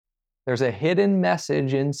There's a hidden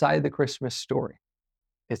message inside the Christmas story.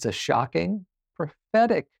 It's a shocking,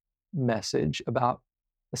 prophetic message about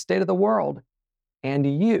the state of the world and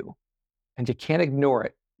you can't ignore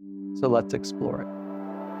it. So let's explore it.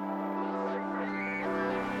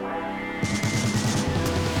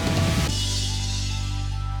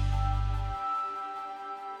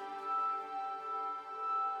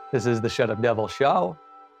 This is the Shut Up Devil Show,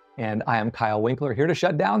 and I am Kyle Winkler, here to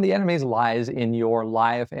shut down the enemy's lies in your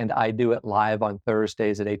life, and I do it live on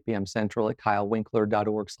Thursdays at 8 p.m. Central at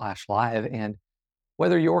kylewinkler.org/live. And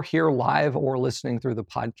whether you're here live or listening through the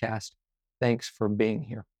podcast, thanks for being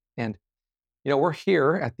here. And, we're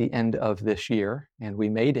here at the end of this year, and we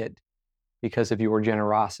made it because of your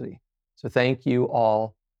generosity. So thank you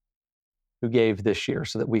all who gave this year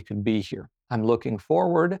so that we could be here. I'm looking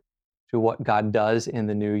forward to what God does in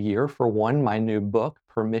the new year. For one, my new book,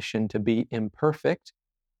 Permission to Be Imperfect,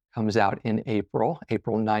 comes out in April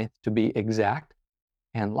 9th to be exact.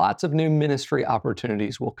 And lots of new ministry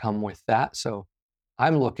opportunities will come with that. So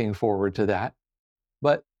I'm looking forward to that.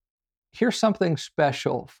 But here's something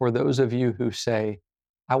special for those of you who say,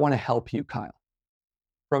 I want to help you, Kyle.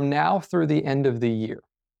 From now through the end of the year,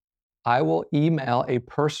 I will email a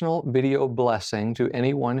personal video blessing to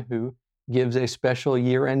anyone who gives a special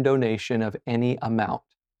year-end donation of any amount.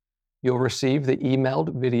 You'll receive the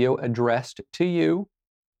emailed video addressed to you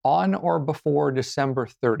on or before December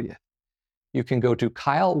 30th. You can go to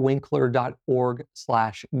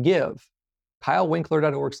kylewinkler.org/give,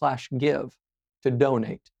 kylewinkler.org/give to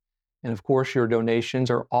donate. And of course, your donations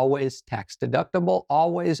are always tax deductible,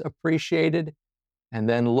 always appreciated. And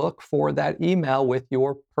then look for that email with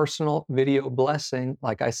your personal video blessing,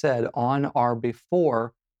 like I said, on or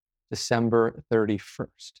before December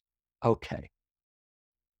 31st. Okay.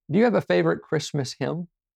 Do you have a favorite Christmas hymn?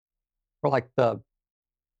 For like the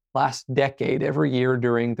last decade, every year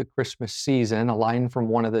during the Christmas season, a line from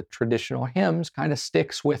one of the traditional hymns kind of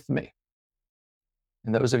sticks with me.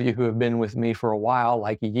 And those of you who have been with me for a while,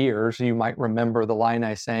 like years, you might remember the line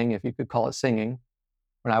I sang, if you could call it singing,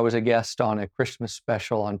 when I was a guest on a Christmas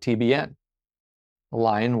special on TBN. The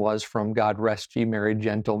line was from God Rest Ye Merry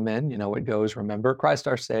Gentlemen. It goes, remember, Christ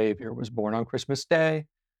our Savior was born on Christmas Day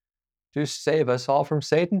to save us all from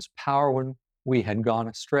Satan's power when we had gone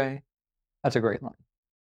astray. That's a great line.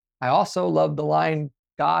 I also love the line,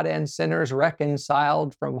 God and sinners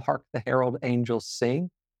reconciled from Hark the Herald Angels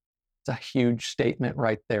Sing. It's a huge statement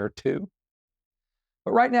right there too.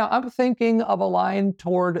 But right now I'm thinking of a line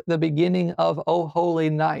toward the beginning of O Holy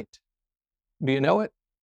Night. Do you know it?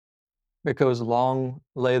 Because long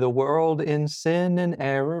lay the world in sin and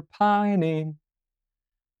error pining,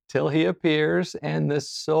 till he appears and the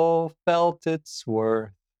soul felt its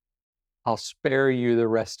worth. I'll spare you the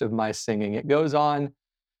rest of my singing. It goes on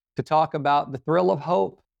to talk about the thrill of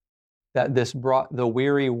hope that this brought the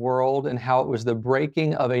weary world and how it was the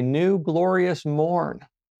breaking of a new glorious morn.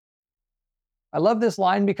 I love this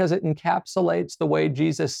line because it encapsulates the way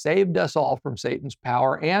Jesus saved us all from Satan's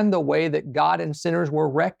power and the way that God and sinners were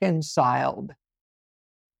reconciled.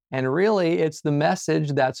 And really, it's the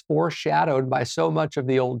message that's foreshadowed by so much of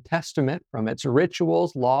the Old Testament, from its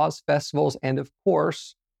rituals, laws, festivals, and of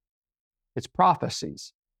course, its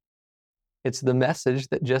prophecies. It's the message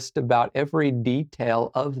that just about every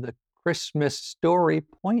detail of the Christmas story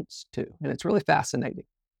points to. And it's really fascinating.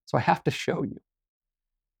 So I have to show you.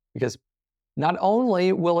 Because not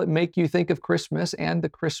only will it make you think of Christmas and the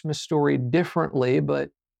Christmas story differently, but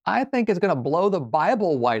I think it's going to blow the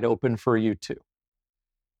Bible wide open for you too.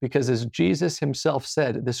 Because as Jesus himself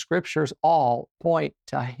said, the scriptures all point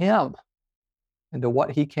to him and to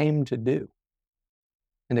what he came to do.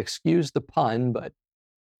 And excuse the pun, but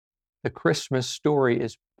the Christmas story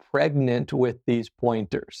is pregnant with these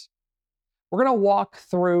pointers. We're going to walk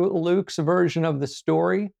through Luke's version of the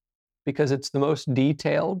story because it's the most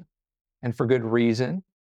detailed, and for good reason.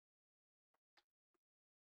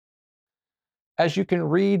 As you can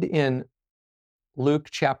read in Luke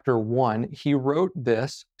chapter 1, he wrote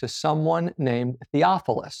this to someone named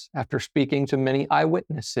Theophilus after speaking to many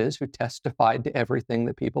eyewitnesses who testified to everything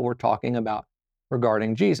that people were talking about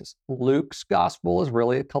regarding Jesus. Luke's gospel is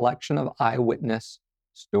really a collection of eyewitness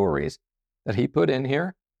stories that he put in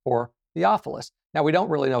here for Theophilus. Now, we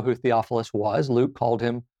don't really know who Theophilus was. Luke called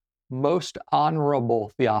him Most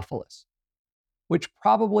Honorable Theophilus, which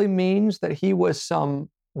probably means that he was some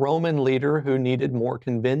Roman leader who needed more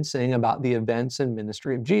convincing about the events and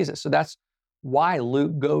ministry of Jesus. So that's why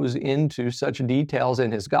Luke goes into such details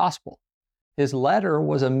in his gospel. His letter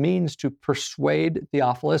was a means to persuade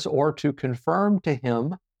Theophilus or to confirm to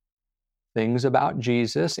him things about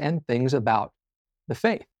Jesus and things about the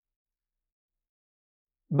faith.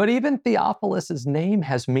 But even Theophilus' name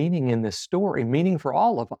has meaning in this story, meaning for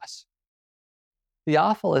all of us.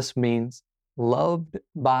 Theophilus means loved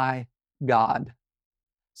by God.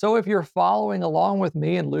 So if you're following along with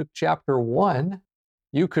me in Luke chapter 1,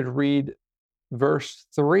 you could read verse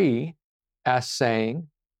 3 as saying,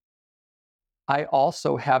 I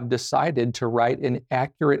also have decided to write an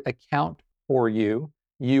accurate account for you,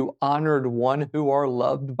 you honored one who are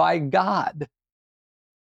loved by God.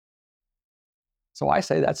 So I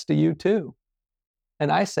say that's to you too.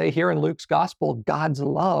 And I say here in Luke's gospel, God's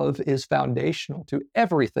love is foundational to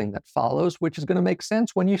everything that follows, which is going to make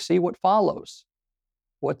sense when you see what follows,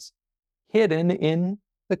 what's hidden in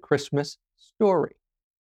the Christmas story.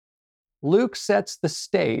 Luke sets the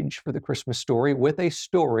stage for the Christmas story with a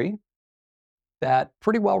story that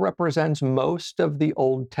pretty well represents most of the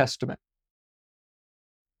Old Testament.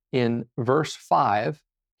 In verse 5,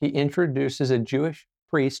 he introduces a Jewish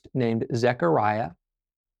priest named Zechariah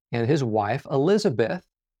and his wife Elizabeth,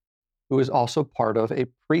 who is also part of a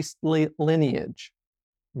priestly lineage.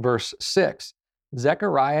 Verse 6,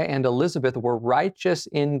 Zechariah and Elizabeth were righteous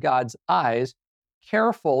in God's eyes,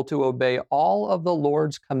 careful to obey all of the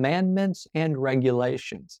Lord's commandments and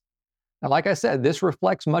regulations. Now, like I said, this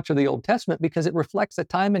reflects much of the Old Testament because it reflects a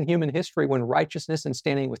time in human history when righteousness and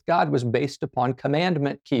standing with God was based upon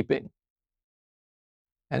commandment keeping.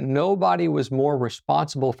 And nobody was more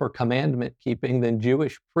responsible for commandment keeping than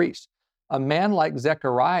Jewish priests. A man like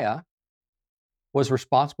Zechariah was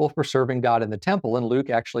responsible for serving God in the temple, and Luke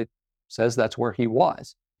actually says that's where he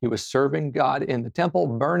was. He was serving God in the temple,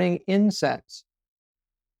 burning incense.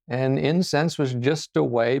 And incense was just a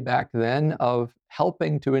way back then of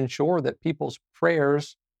helping to ensure that people's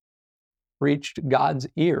prayers reached God's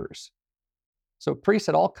ears. So priests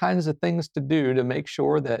had all kinds of things to do to make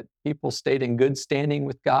sure that people stayed in good standing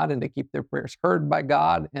with God and to keep their prayers heard by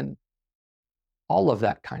God and all of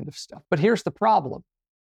that kind of stuff. But here's the problem.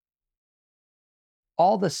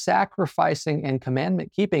 All the sacrificing and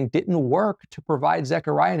commandment keeping didn't work to provide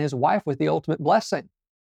Zechariah and his wife with the ultimate blessing.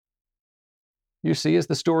 You see, as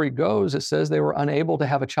the story goes, it says they were unable to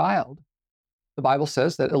have a child. The Bible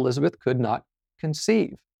says that Elizabeth could not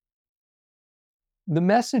conceive. The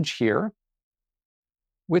message here,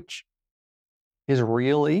 which is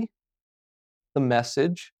really the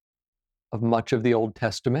message of much of the Old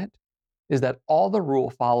Testament, is that all the rule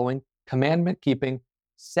following, commandment keeping,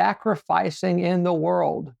 sacrificing in the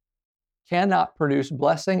world cannot produce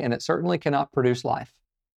blessing, and it certainly cannot produce life.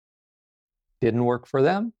 Didn't work for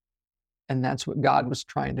them, and that's what God was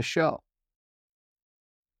trying to show.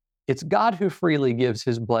 It's God who freely gives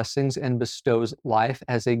his blessings and bestows life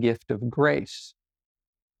as a gift of grace.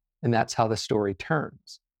 And that's how the story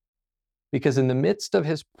turns. Because in the midst of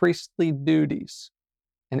his priestly duties,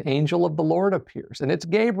 an angel of the Lord appears, and it's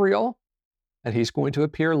Gabriel, and he's going to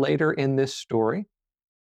appear later in this story.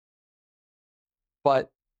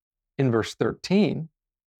 But in verse 13,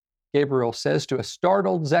 Gabriel says to a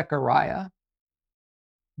startled Zechariah,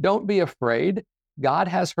 "Don't be afraid. God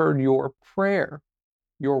has heard your prayer.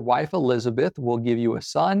 Your wife Elizabeth will give you a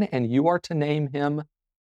son, and you are to name him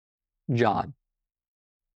John."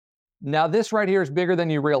 Now, this right here is bigger than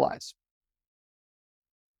you realize.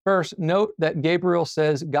 First, note that Gabriel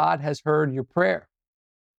says God has heard your prayer,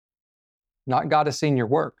 not God has seen your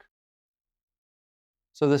work.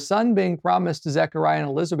 So the son being promised to Zechariah and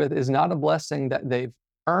Elizabeth is not a blessing that they've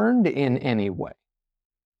earned in any way.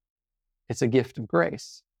 It's a gift of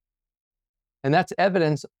grace. And that's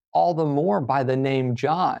evidenced all the more by the name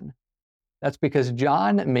John. That's because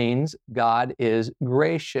John means God is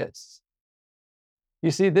gracious. You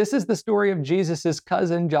see, this is the story of Jesus'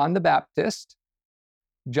 cousin, John the Baptist.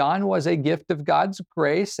 John was a gift of God's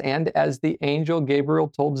grace, and as the angel Gabriel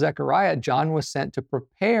told Zechariah, John was sent to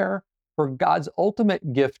prepare for God's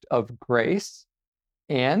ultimate gift of grace.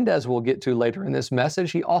 And as we'll get to later in this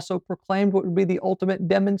message, he also proclaimed what would be the ultimate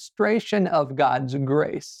demonstration of God's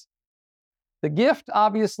grace. The gift,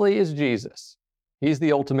 obviously, is Jesus. He's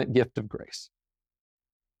the ultimate gift of grace.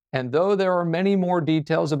 And though there are many more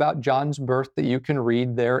details about John's birth that you can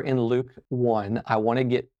read there in Luke 1, I want to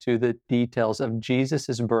get to the details of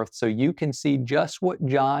Jesus' birth so you can see just what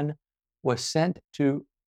John was sent to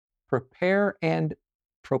prepare and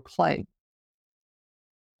proclaim.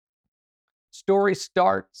 Story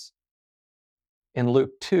starts in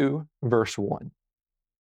Luke 2, verse 1.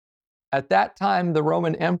 At that time, the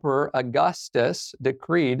Roman Emperor Augustus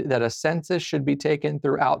decreed that a census should be taken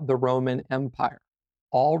throughout the Roman Empire.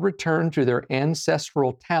 All returned to their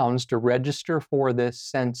ancestral towns to register for this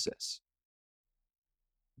census.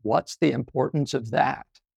 What's the importance of that?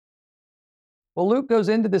 Well, Luke goes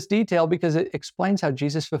into this detail because it explains how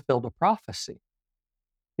Jesus fulfilled a prophecy.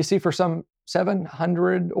 You see, for some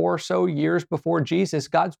 700 or so years before Jesus,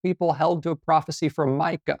 God's people held to a prophecy from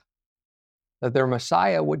Micah that their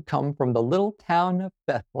Messiah would come from the little town of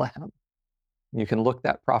Bethlehem. You can look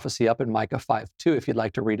that prophecy up in Micah 5:2 if you'd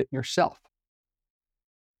like to read it yourself.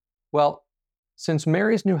 Well, since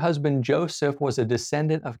Mary's new husband Joseph was a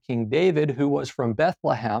descendant of King David, who was from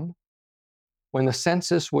Bethlehem, when the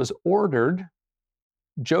census was ordered,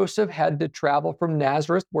 Joseph had to travel from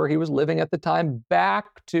Nazareth, where he was living at the time,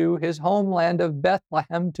 back to his homeland of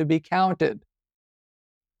Bethlehem to be counted.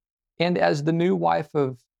 And as the new wife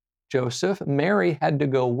of Joseph, Mary had to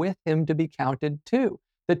go with him to be counted too.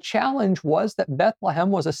 The challenge was that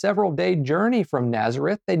Bethlehem was a several-day journey from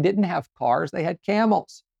Nazareth. They didn't have cars, they had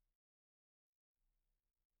camels.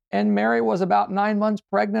 And Mary was about 9 months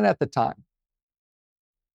pregnant at the time.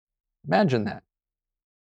 Imagine that.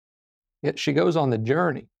 Yet she goes on the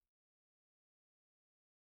journey.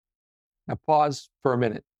 Now pause for a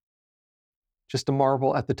minute, just to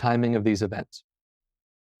marvel at the timing of these events.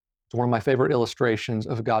 It's one of my favorite illustrations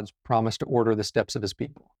of God's promise to order the steps of his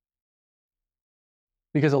people.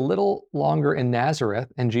 Because a little longer in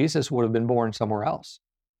Nazareth, and Jesus would have been born somewhere else,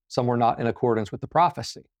 somewhere not in accordance with the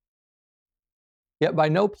prophecy. Yet by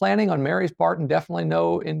no planning on Mary's part, and definitely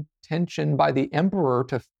no intention by the emperor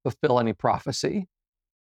to fulfill any prophecy,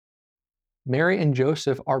 Mary and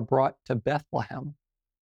Joseph are brought to Bethlehem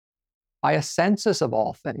by a census of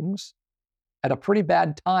all things at a pretty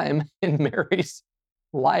bad time in Mary's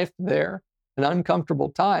life there, an uncomfortable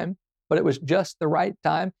time, but it was just the right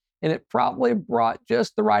time, and it probably brought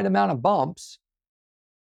just the right amount of bumps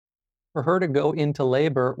for her to go into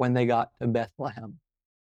labor when they got to Bethlehem.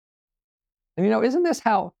 And isn't this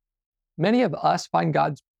how many of us find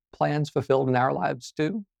God's plans fulfilled in our lives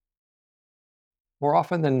too? More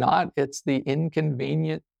often than not, it's the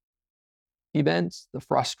inconvenient events, the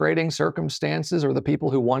frustrating circumstances, or the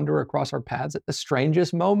people who wander across our paths at the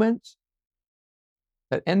strangest moments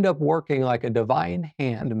that end up working like a divine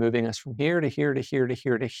hand, moving us from here to here to here to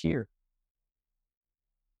here to here.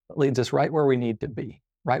 That leads us right where we need to be,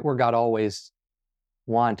 right where God always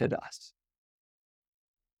wanted us.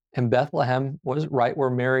 And Bethlehem was right where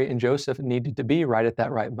Mary and Joseph needed to be right at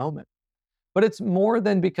that right moment. But it's more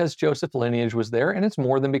than because Joseph's lineage was there, and it's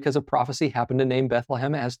more than because a prophecy happened to name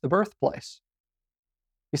Bethlehem as the birthplace.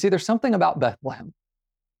 You see, there's something about Bethlehem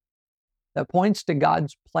that points to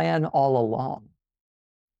God's plan all along.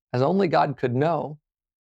 As only God could know,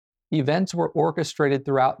 events were orchestrated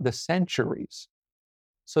throughout the centuries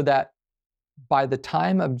so that by the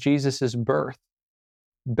time of Jesus' birth,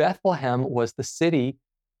 Bethlehem was the city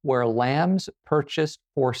where lambs purchased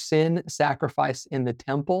for sin sacrifice in the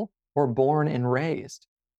temple were born and raised.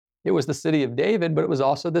 It was the city of David, but it was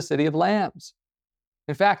also the city of lambs.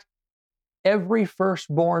 In fact, every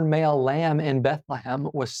firstborn male lamb in Bethlehem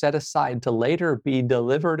was set aside to later be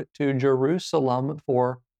delivered to Jerusalem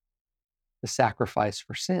for the sacrifice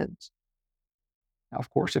for sins. Now, of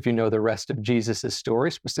course, if you know the rest of Jesus' story,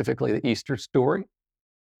 specifically the Easter story,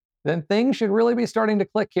 then things should really be starting to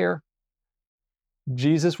click here.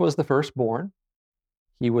 Jesus was the firstborn.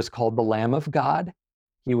 He was called the Lamb of God.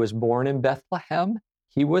 He was born in Bethlehem.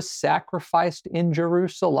 He was sacrificed in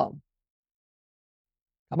Jerusalem.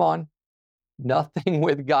 Come on. Nothing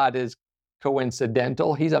with God is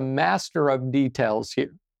coincidental. He's a master of details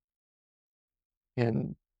here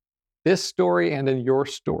in this story and in your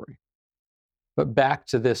story. But back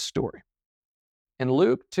to this story. In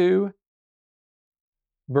Luke 2,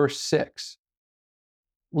 verse 6,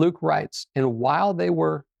 Luke writes, "And while they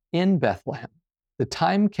were in Bethlehem, the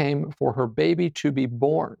time came for her baby to be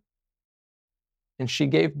born. And she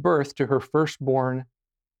gave birth to her firstborn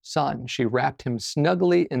son. She wrapped him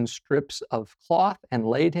snugly in strips of cloth and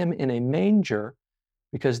laid him in a manger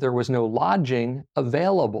because there was no lodging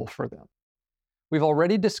available for them." We've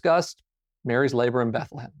already discussed Mary's labor in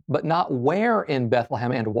Bethlehem, but not where in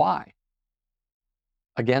Bethlehem and why.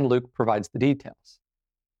 Again, Luke provides the details.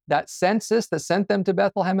 That census that sent them to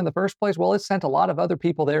Bethlehem in the first place, well, it sent a lot of other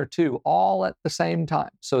people there too, all at the same time.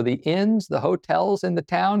 So the inns, the hotels in the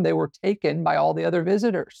town, they were taken by all the other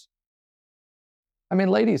visitors. I mean,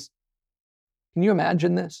 ladies, can you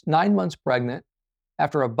imagine this? 9 months pregnant,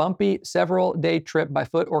 after a bumpy several-day trip by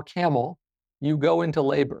foot or camel, you go into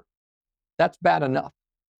labor. That's bad enough.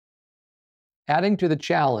 Adding to the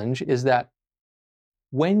challenge is that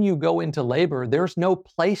when you go into labor, there's no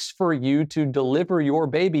place for you to deliver your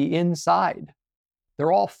baby inside.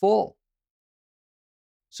 They're all full.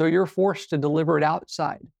 So you're forced to deliver it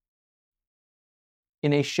outside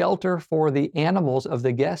in a shelter for the animals of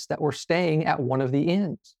the guests that were staying at one of the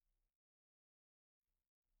inns.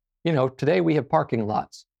 Today we have parking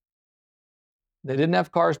lots. They didn't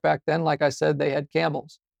have cars back then. Like I said, they had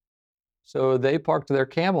camels. So they parked their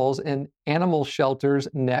camels in animal shelters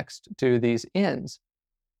next to these inns.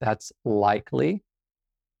 That's likely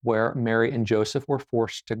where Mary and Joseph were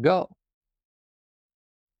forced to go.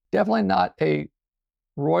 Definitely not a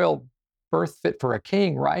royal birth fit for a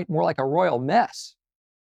king, right? More like a royal mess.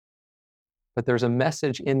 But there's a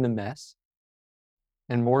message in the mess.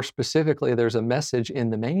 And more specifically, there's a message in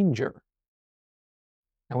the manger.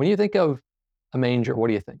 Now, when you think of a manger, what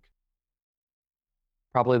do you think?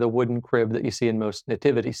 Probably the wooden crib that you see in most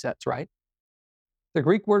nativity sets, right? The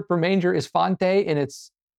Greek word for manger is fonte, and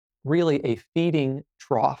it's really a feeding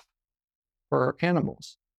trough for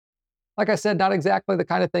animals. Like I said, not exactly the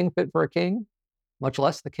kind of thing fit for a king, much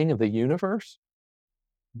less the king of the universe,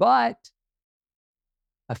 but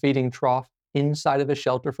a feeding trough inside of a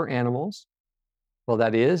shelter for animals. Well,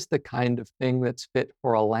 that is the kind of thing that's fit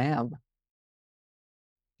for a lamb.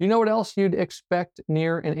 Do you know what else you'd expect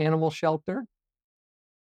near an animal shelter?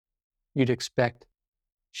 You'd expect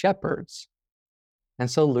shepherds.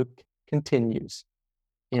 And so Luke continues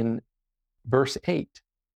in verse 8.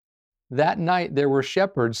 That night there were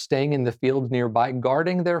shepherds staying in the fields nearby,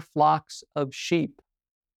 guarding their flocks of sheep.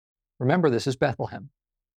 Remember, this is Bethlehem.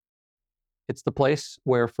 It's the place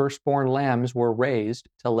where firstborn lambs were raised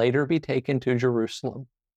to later be taken to Jerusalem.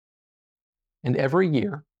 And every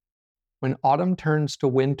year, when autumn turns to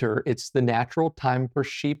winter, it's the natural time for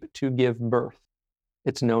sheep to give birth.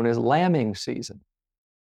 It's known as lambing season.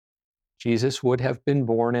 Jesus would have been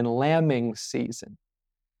born in lambing season.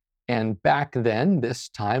 And back then, this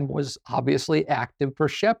time was obviously active for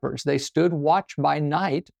shepherds. They stood watch by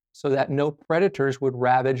night so that no predators would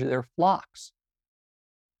ravage their flocks.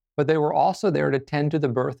 But they were also there to tend to the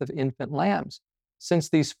birth of infant lambs. Since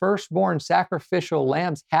these firstborn sacrificial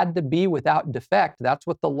lambs had to be without defect, that's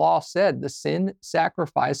what the law said, the sin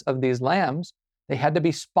sacrifice of these lambs, they had to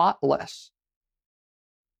be spotless.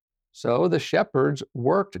 So the shepherds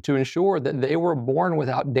worked to ensure that they were born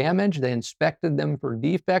without damage. They inspected them for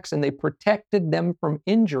defects and they protected them from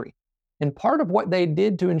injury. And part of what they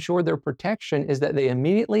did to ensure their protection is that they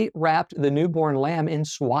immediately wrapped the newborn lamb in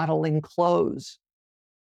swaddling clothes.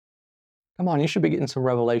 Come on, you should be getting some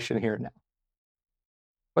revelation here now.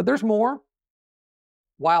 But there's more.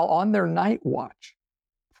 While on their night watch,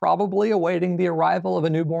 probably awaiting the arrival of a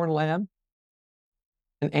newborn lamb,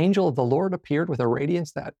 an angel of the Lord appeared with a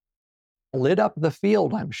radiance that lit up the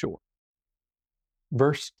field, I'm sure.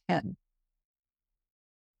 Verse 10.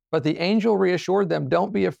 But the angel reassured them,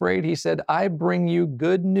 don't be afraid. He said, I bring you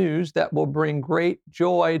good news that will bring great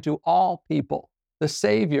joy to all people. The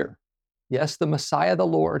Savior, yes, the Messiah, the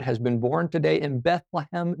Lord, has been born today in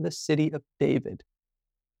Bethlehem, the city of David.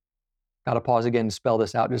 Got to pause again to spell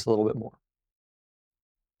this out just a little bit more.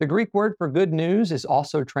 The Greek word for good news is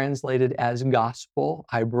also translated as gospel.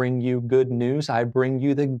 I bring you good news. I bring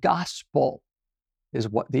you the gospel, is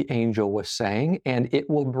what the angel was saying, and it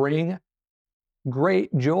will bring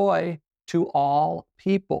great joy to all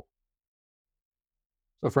people.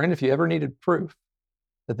 So, friend, if you ever needed proof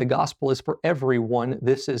that the gospel is for everyone,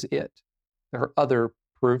 this is it. There are other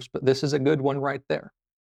proofs, but this is a good one right there.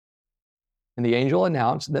 And the angel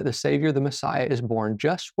announced that the Savior, the Messiah, is born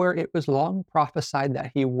just where it was long prophesied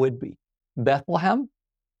that he would be. Bethlehem,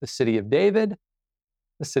 the city of David,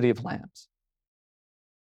 the city of lambs.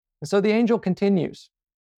 And so the angel continues,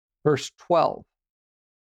 verse 12.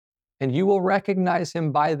 And you will recognize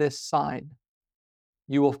him by this sign.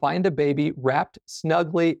 You will find a baby wrapped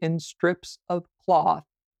snugly in strips of cloth,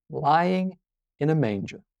 lying in a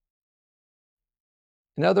manger.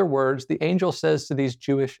 In other words, the angel says to these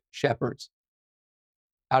Jewish shepherds,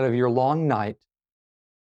 out of your long night,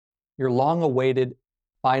 your long-awaited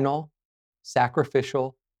final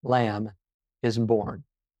sacrificial lamb is born.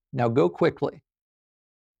 Now go quickly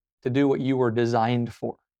to do what you were designed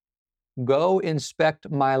for. Go inspect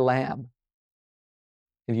my lamb,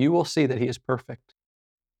 and you will see that he is perfect,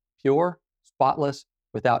 pure, spotless,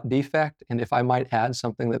 without defect, and if I might add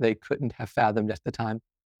something that they couldn't have fathomed at the time,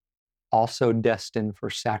 also destined for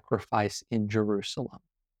sacrifice in Jerusalem.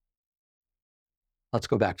 Let's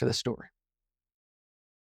go back to the story.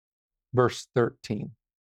 Verse 13.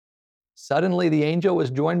 Suddenly the angel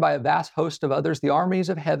was joined by a vast host of others, the armies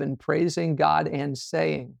of heaven, praising God and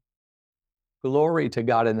saying, Glory to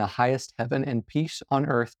God in the highest heaven and peace on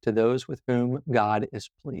earth to those with whom God is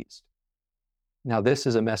pleased. Now this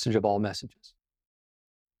is a message of all messages.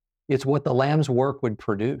 It's what the Lamb's work would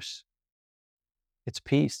produce. It's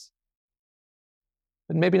peace.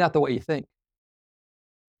 But maybe not the way you think.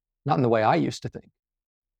 Not in the way I used to think.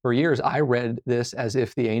 For years, I read this as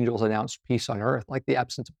if the angels announced peace on earth, like the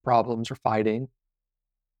absence of problems or fighting.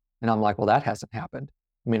 And I'm like, well, that hasn't happened.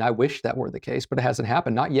 I mean, I wish that were the case, but it hasn't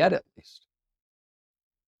happened. Not yet, at least.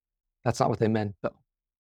 That's not what they meant, though.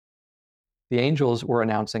 The angels were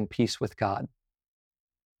announcing peace with God,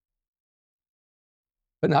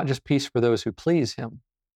 but not just peace for those who please him.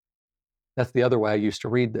 That's the other way I used to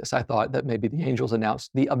read this. I thought that maybe the angels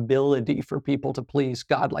announced the ability for people to please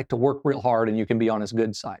God, like to work real hard and you can be on his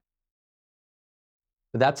good side.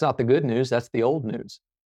 But that's not the good news, that's the old news.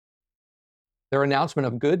 Their announcement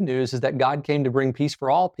of good news is that God came to bring peace for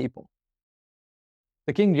all people.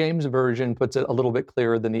 The King James Version puts it a little bit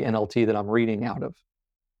clearer than the NLT that I'm reading out of.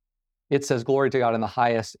 It says, glory to God in the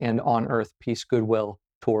highest, and on earth peace, goodwill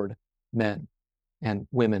toward men and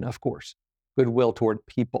women, of course, goodwill toward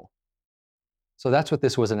people. So that's what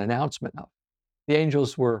this was an announcement of. The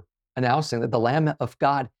angels were announcing that the Lamb of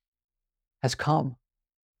God has come,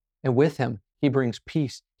 and with him, he brings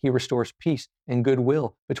peace. He restores peace and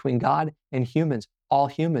goodwill between God and humans, all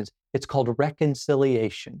humans. It's called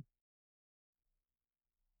reconciliation.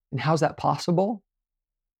 And how's that possible?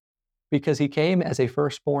 Because he came as a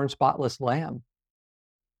firstborn spotless lamb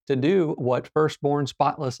to do what firstborn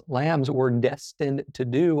spotless lambs were destined to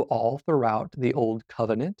do all throughout the Old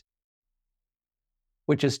Covenant,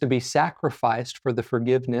 which is to be sacrificed for the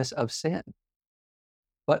forgiveness of sin.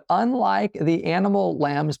 But unlike the animal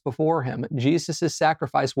lambs before him, Jesus'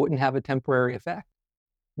 sacrifice wouldn't have a temporary effect.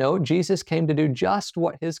 No, Jesus came to do just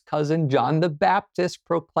what his cousin John the Baptist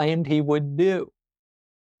proclaimed he would do.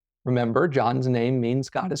 Remember, John's name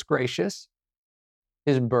means God is gracious.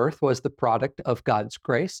 His birth was the product of God's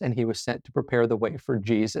grace, and he was sent to prepare the way for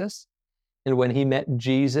Jesus. And when he met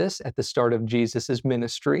Jesus at the start of Jesus'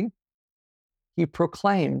 ministry, he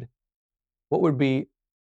proclaimed what would be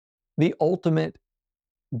the ultimate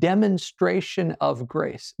demonstration of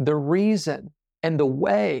grace, the reason and the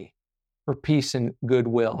way for peace and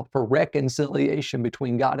goodwill, for reconciliation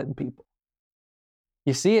between God and people.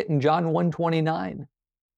 You see it in John 1:29.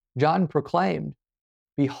 John proclaimed,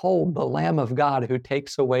 behold, the Lamb of God who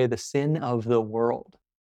takes away the sin of the world.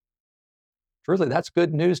 Truly, that's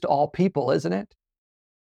good news to all people, isn't it?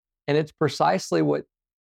 And it's precisely what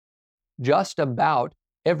just about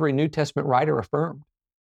every New Testament writer affirmed.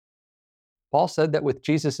 Paul said that with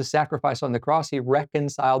Jesus' sacrifice on the cross, he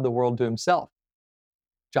reconciled the world to himself.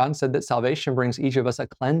 John said that salvation brings each of us a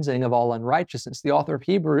cleansing of all unrighteousness. The author of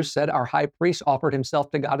Hebrews said our high priest offered himself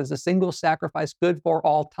to God as a single sacrifice good for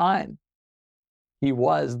all time. He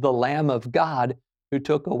was the Lamb of God who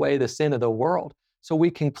took away the sin of the world. So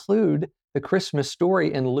we conclude the Christmas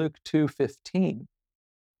story in Luke 2:15.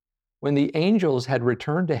 When the angels had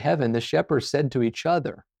returned to heaven, the shepherds said to each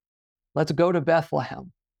other, let's go to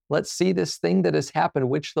Bethlehem. Let's see this thing that has happened,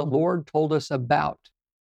 which the Lord told us about.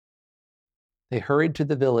 They hurried to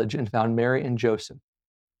the village and found Mary and Joseph,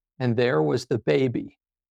 and there was the baby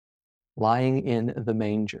lying in the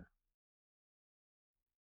manger.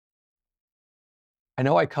 I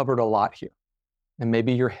know I covered a lot here, and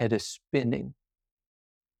maybe your head is spinning.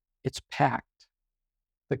 It's packed.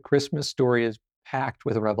 The Christmas story is packed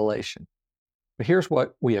with revelation. But here's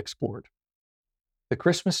what we explored. The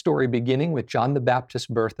Christmas story, beginning with John the Baptist's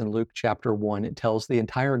birth in Luke chapter 1, it tells the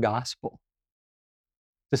entire gospel.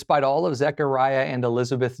 Despite all of Zechariah and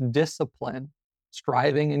Elizabeth's discipline,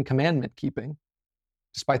 striving, and commandment keeping,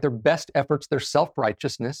 despite their best efforts, their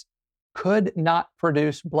self-righteousness could not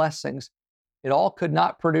produce blessings. It all could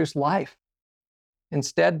not produce life.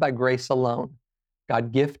 Instead, by grace alone,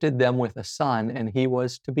 God gifted them with a son, and he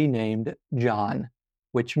was to be named John,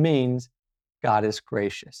 which means God is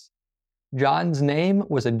gracious. John's name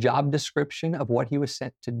was a job description of what he was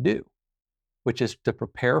sent to do, which is to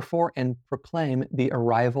prepare for and proclaim the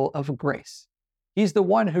arrival of grace. He's the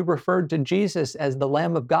one who referred to Jesus as the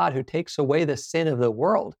Lamb of God who takes away the sin of the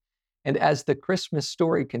world. And as the Christmas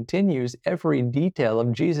story continues, every detail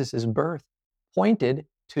of Jesus' birth pointed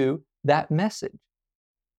to that message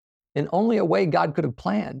in only a way God could have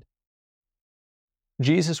planned.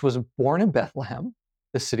 Jesus was born in Bethlehem,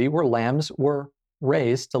 the city where lambs were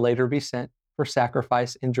raised to later be sent for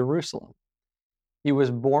sacrifice in Jerusalem. He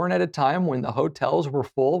was born at a time when the hotels were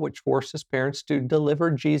full, which forced his parents to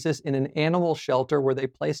deliver Jesus in an animal shelter where they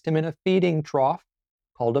placed him in a feeding trough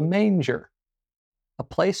called a manger, a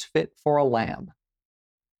place fit for a lamb.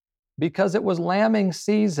 Because it was lambing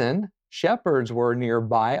season, shepherds were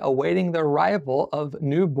nearby awaiting the arrival of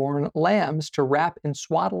newborn lambs to wrap in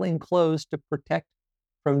swaddling clothes to protect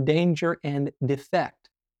from danger and defect.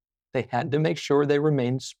 They had to make sure they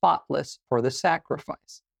remained spotless for the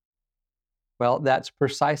sacrifice. Well, that's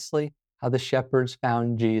precisely how the shepherds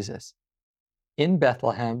found Jesus. In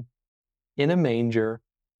Bethlehem, in a manger,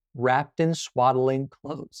 wrapped in swaddling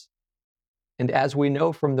clothes. And as we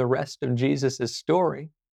know from the rest of Jesus'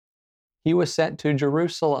 story, he was sent to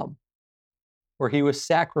Jerusalem, where he was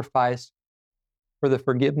sacrificed for the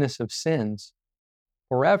forgiveness of sins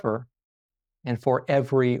forever and for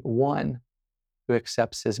everyone who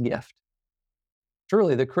accepts his gift.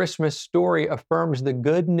 Truly, the Christmas story affirms the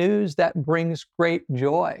good news that brings great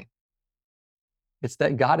joy. It's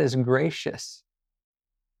that God is gracious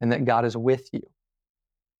and that God is with you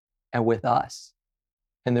and with us.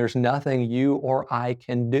 And there's nothing you or I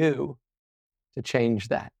can do to change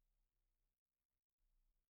that.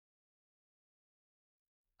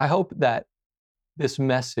 I hope that this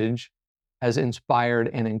message has inspired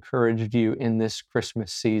and encouraged you in this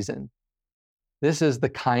Christmas season. This is the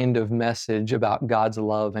kind of message about God's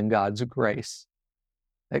love and God's grace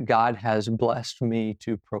that God has blessed me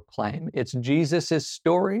to proclaim. It's Jesus'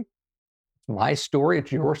 story. It's my story.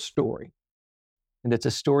 It's your story. And it's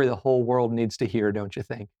a story the whole world needs to hear, don't you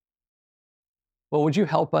think? Well, would you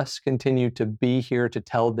help us continue to be here to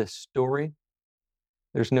tell this story?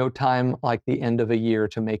 There's no time like the end of a year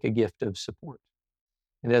to make a gift of support.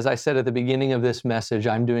 And as I said at the beginning of this message,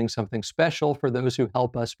 I'm doing something special for those who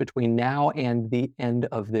help us between now and the end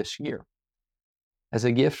of this year. As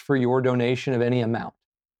a gift for your donation of any amount,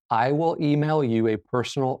 I will email you a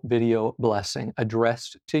personal video blessing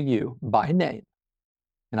addressed to you by name,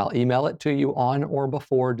 and I'll email it to you on or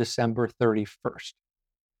before December 31st.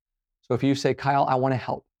 So if you say, Kyle, I want to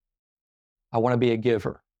help, I want to be a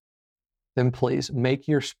giver, then please make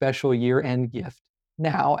your special year-end gift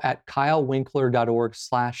now at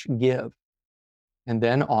kylewinkler.org/give. And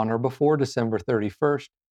then on or before December 31st,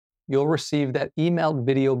 you'll receive that emailed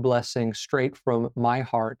video blessing straight from my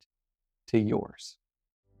heart to yours.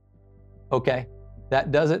 Okay,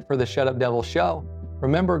 that does it for the Shut Up Devil Show.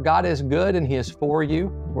 Remember, God is good and he is for you.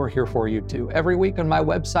 We're here for you too. Every week on my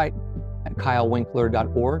website at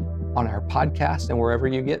kylewinkler.org, on our podcast, and wherever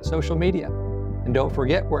you get social media. And don't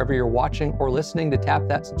forget, wherever you're watching or listening, to tap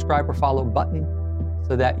that subscribe or follow button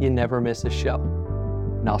so that you never miss a show.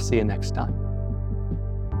 And I'll see you next time.